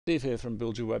Steve here from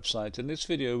Build Your Website. In this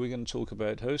video we're going to talk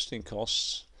about hosting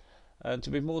costs, and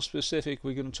to be more specific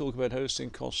we're going to talk about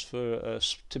hosting costs for a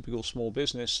typical small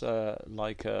business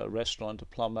like a restaurant, a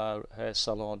plumber, hair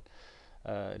salon,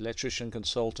 electrician,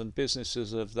 consultant,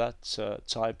 businesses of that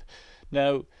type.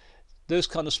 Now those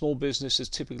kind of small businesses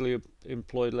typically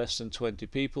employ less than 20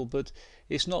 people, but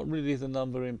it's not really the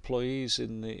number of employees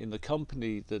in the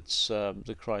company that's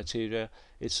the criteria.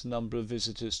 It's the number of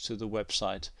visitors to the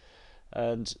website.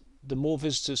 And the more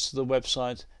visitors to the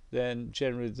website, then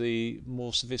generally the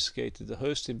more sophisticated the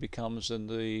hosting becomes and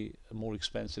the more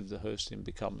expensive the hosting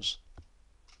becomes.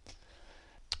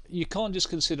 You can't just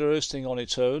consider hosting on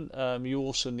its own. You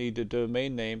also need a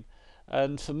domain name,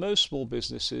 and for most small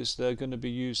businesses they're going to be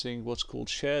using what's called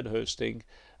shared hosting,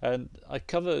 and I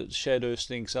cover shared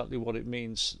hosting, exactly what it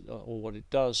means or what it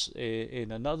does,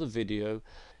 in another video.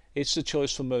 It's the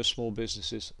choice for most small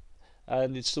businesses,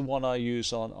 and it's the one I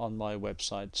use on my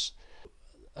websites.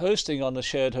 Hosting on a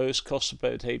shared host costs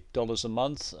about $8 a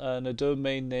month, and a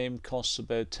domain name costs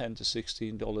about $10 to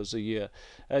 $16 a year.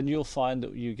 And you'll find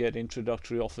that you get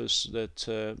introductory offers that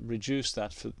reduce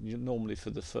that normally for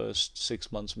the first 6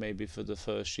 months, maybe for the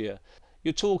first year.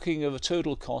 You're talking of a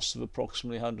total cost of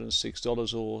approximately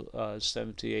 $106 or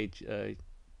 78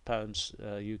 pounds,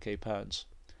 UK pounds.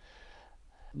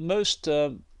 Most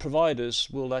providers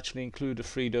will actually include a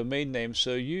free domain name,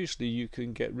 so usually you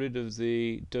can get rid of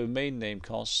the domain name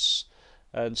costs,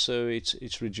 and so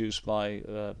it's reduced by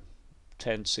 $10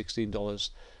 $16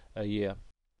 a year.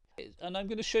 And I'm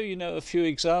going to show you now a few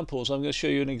examples. I'm going to show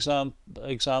you an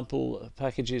example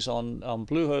packages on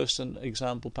Bluehost and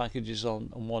example packages on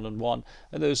OneOnOne,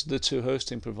 and those are the two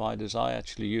hosting providers I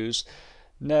actually use.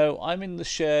 Now I'm in the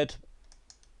shared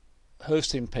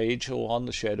hosting page, or on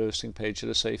the shared hosting page,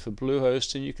 let's say, for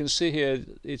Bluehost, and you can see here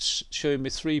it's showing me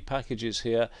 3 packages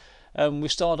here, and we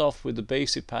start off with the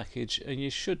basic package, and you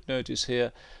should notice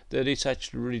here that it's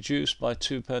actually reduced by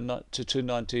to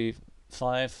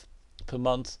 $2.95 per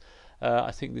month.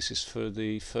 I think this is for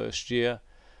the first year,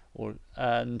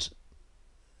 and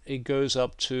it goes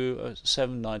up to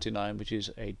 $7.99, which is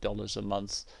 $8 a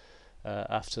month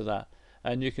after that.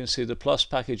 And you can see the plus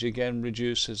package again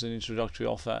reduces an introductory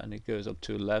offer, and it goes up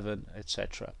to 11,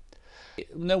 etc.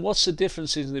 Now, what's the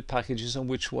difference in the packages and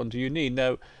which one do you need?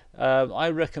 Now, I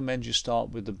recommend you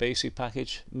start with the basic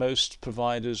package. Most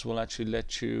providers will actually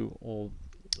let you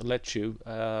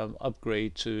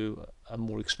upgrade to a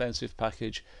more expensive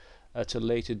package at a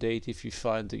later date if you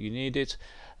find that you need it.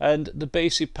 And the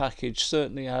basic package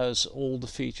certainly has all the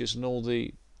features and all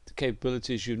the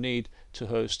capabilities you need to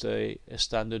host a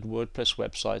standard WordPress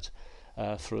website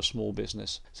for a small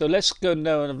business. So let's go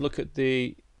now and look at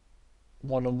the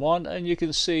OneOnOne, and you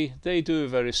can see they do a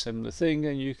very similar thing,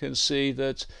 and you can see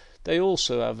that they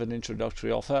also have an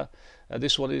introductory offer.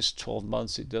 This one is 12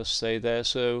 months, it does say there,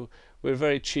 so we're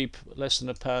very cheap, less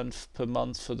than £1 per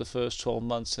month for the first 12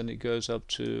 months, and it goes up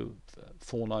to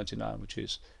 $4.99, which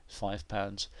is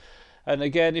 £5. And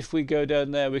again, if we go down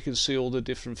there, we can see all the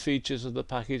different features of the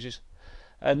packages.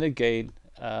 And again,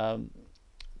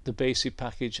 the basic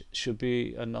package should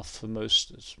be enough for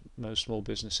most small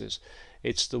businesses.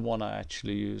 It's the one I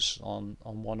actually use on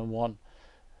OneOnOne.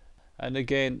 And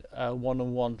again,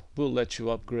 OneOnOne will let you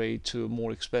upgrade to a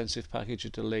more expensive package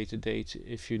at a later date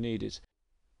if you need it.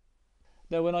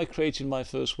 Now, when I created my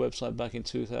first website back in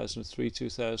 2003,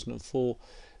 2004,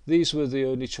 these were the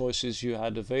only choices you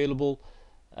had available.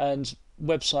 And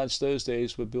websites those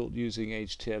days were built using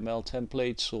HTML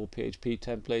templates or PHP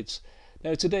templates.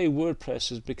 Now today WordPress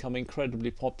has become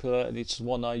incredibly popular, and it's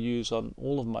one I use on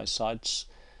all of my sites,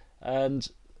 and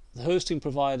the hosting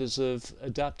providers have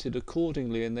adapted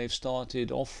accordingly, and they've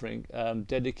started offering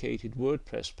dedicated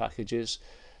WordPress packages.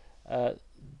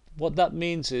 What that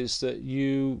means is that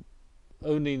you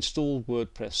only install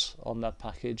WordPress on that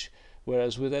package,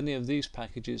 whereas with any of these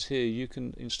packages here you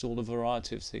can install a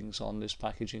variety of things on this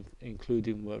package,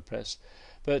 including WordPress.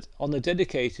 But on the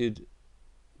dedicated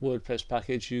WordPress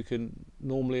package you can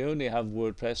normally only have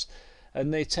WordPress,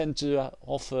 and they tend to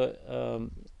offer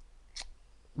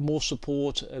more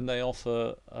support, and they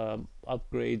offer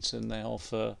upgrades, and they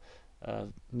offer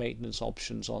maintenance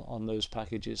options on those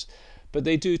packages, but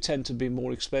they do tend to be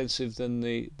more expensive than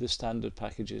the standard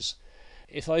packages.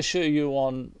 If I show you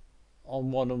on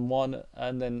OneOnOne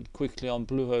and then quickly on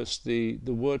Bluehost the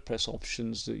WordPress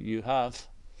options that you have.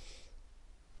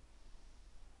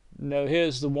 Now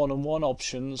here's the OneOnOne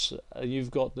options.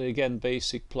 You've got the, again,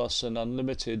 basic, plus, and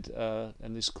unlimited,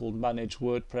 and it's called Manage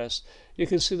WordPress. You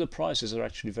can see the prices are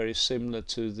actually very similar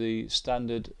to the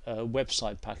standard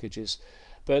website packages,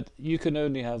 but you can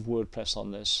only have WordPress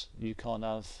on this. You can't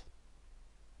have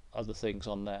other things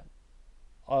on there.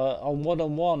 On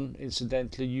OneOnOne,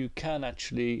 incidentally, you can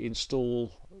actually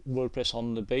install WordPress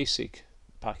on the basic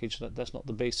package. That's not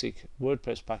the basic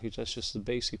WordPress package, that's just the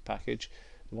basic package,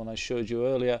 the one I showed you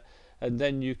earlier. And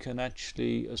then you can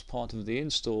actually, as part of the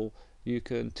install, you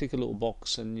can tick a little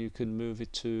box and you can move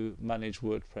it to manage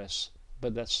WordPress,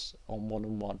 but that's on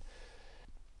OneOnOne.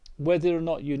 Whether or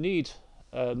not you need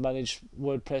managed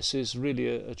WordPress is really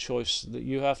a choice that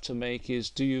you have to make. Is,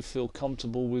 do you feel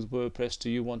comfortable with WordPress? Do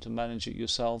you want to manage it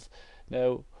yourself?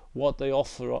 Now, what they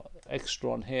offer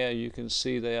extra on here, you can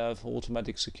see they have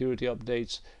automatic security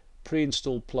updates,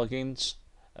 pre-installed plugins.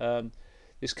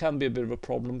 This can be a bit of a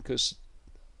problem because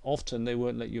often they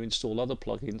won't let you install other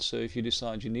plugins, so if you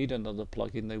decide you need another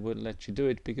plugin, they won't let you do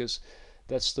it, because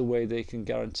that's the way they can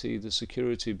guarantee the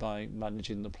security, by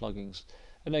managing the plugins.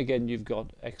 And again, you've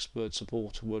got expert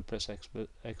support, WordPress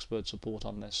expert support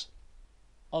on this.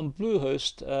 On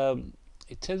Bluehost,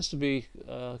 it tends to be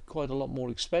quite a lot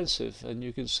more expensive, and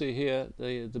you can see here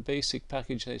the basic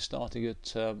package, they're starting at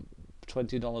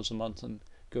 $20 a month and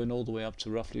going all the way up to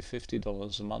roughly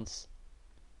 $50 a month.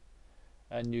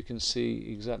 And you can see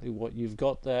exactly what you've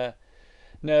got there.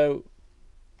 Now,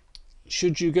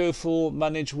 should you go for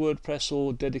managed WordPress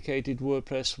or dedicated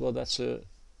WordPress? Well, that's a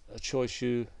choice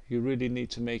you really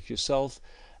need to make yourself.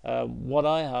 What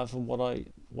I have and what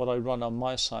I run on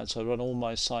my sites, I run all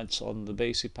my sites on the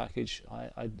basic package.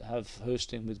 I have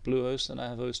hosting with Bluehost and I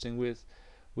have hosting with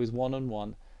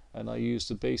OneOnOne, and I use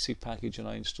the basic package and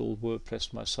I install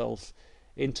WordPress myself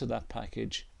into that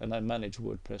package, and I manage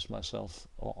WordPress myself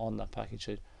on that package.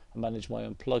 I manage my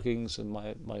own plugins and my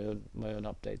own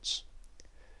updates.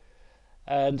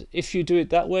 And if you do it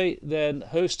that way, then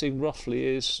hosting roughly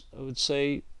is, I would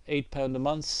say, £8 a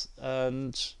month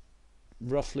and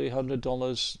roughly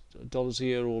 $100 a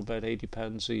year, or about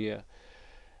 £80 a year.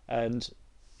 And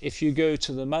if you go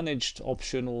to the managed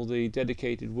option or the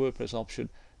dedicated WordPress option,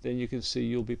 then you can see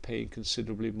you'll be paying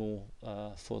considerably more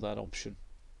for that option.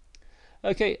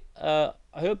 Okay, I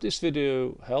hope this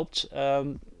video helped.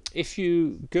 If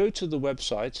you go to the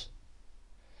website,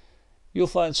 you'll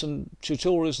find some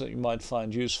tutorials that you might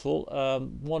find useful.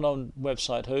 One on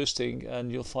website hosting,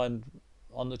 and you'll find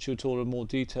on the tutorial more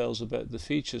details about the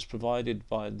features provided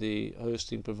by the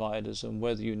hosting providers and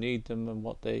whether you need them and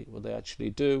what they actually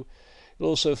do. You'll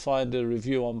also find a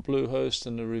review on Bluehost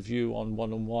and a review on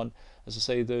OneOnOne. As I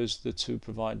say, those are the two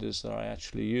providers that I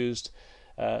actually used.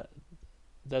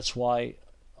 That's why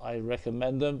I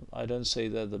recommend them. I don't say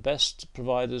they're the best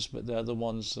providers, but they're the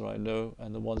ones that I know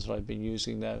and the ones that I've been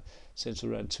using now since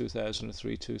around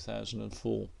 2003,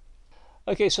 2004.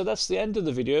 Okay, so that's the end of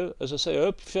the video. As I say, I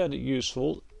hope you found it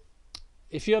useful.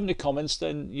 If you have any comments,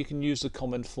 then you can use the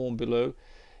comment form below.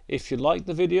 If you like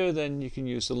the video, then you can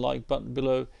use the like button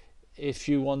below. If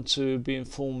you want to be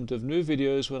informed of new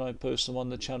videos when I post them on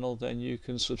the channel, then you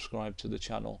can subscribe to the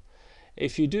channel.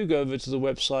 If you do go over to the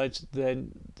website,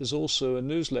 then there's also a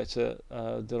newsletter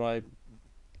that I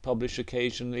publish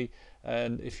occasionally,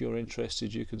 and if you're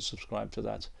interested, you can subscribe to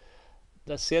that.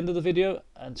 That's the end of the video.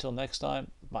 Until next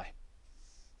time, bye.